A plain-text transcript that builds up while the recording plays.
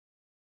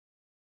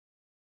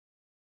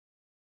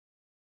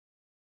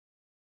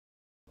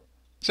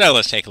So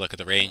let's take a look at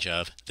the range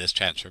of this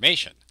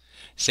transformation.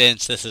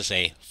 Since this is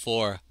a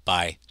 4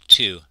 by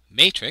 2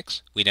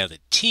 matrix, we know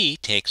that T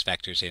takes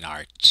vectors in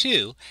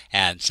R2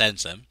 and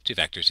sends them to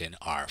vectors in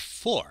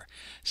R4.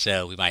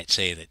 So we might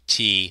say that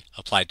T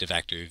applied to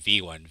vector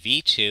v1,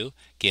 v2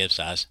 gives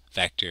us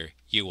vector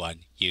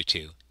u1,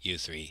 u2,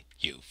 u3,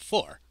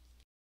 u4.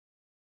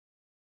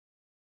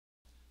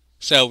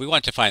 So we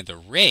want to find the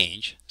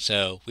range,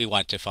 so we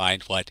want to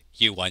find what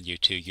u1,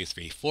 u2,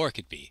 u3, 4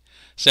 could be.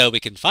 So we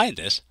can find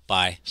this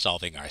by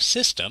solving our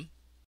system.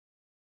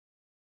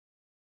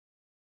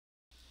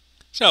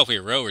 So if we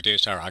row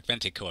reduce our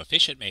augmented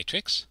coefficient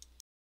matrix,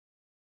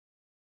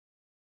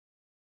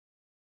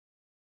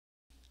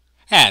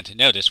 and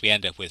notice we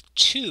end up with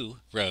 2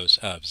 rows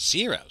of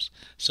zeros.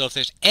 So if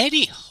there's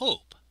any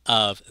hope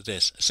of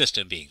this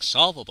system being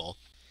solvable,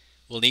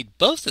 we'll need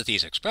both of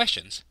these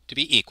expressions to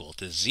be equal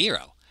to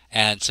 0.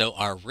 And so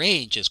our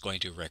range is going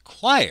to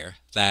require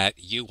that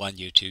u1,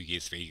 u2,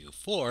 u3,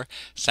 u4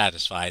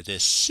 satisfy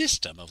this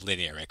system of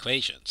linear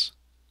equations.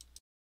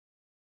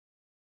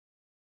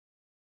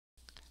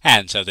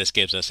 And so this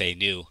gives us a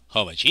new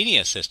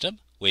homogeneous system,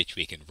 which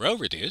we can row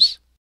reduce.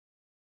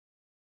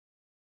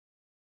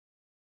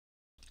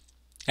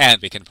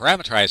 And we can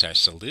parameterize our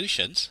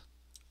solutions.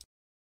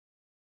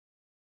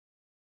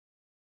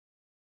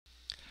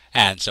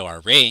 And so our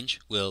range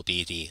will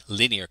be the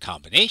linear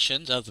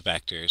combinations of the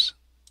vectors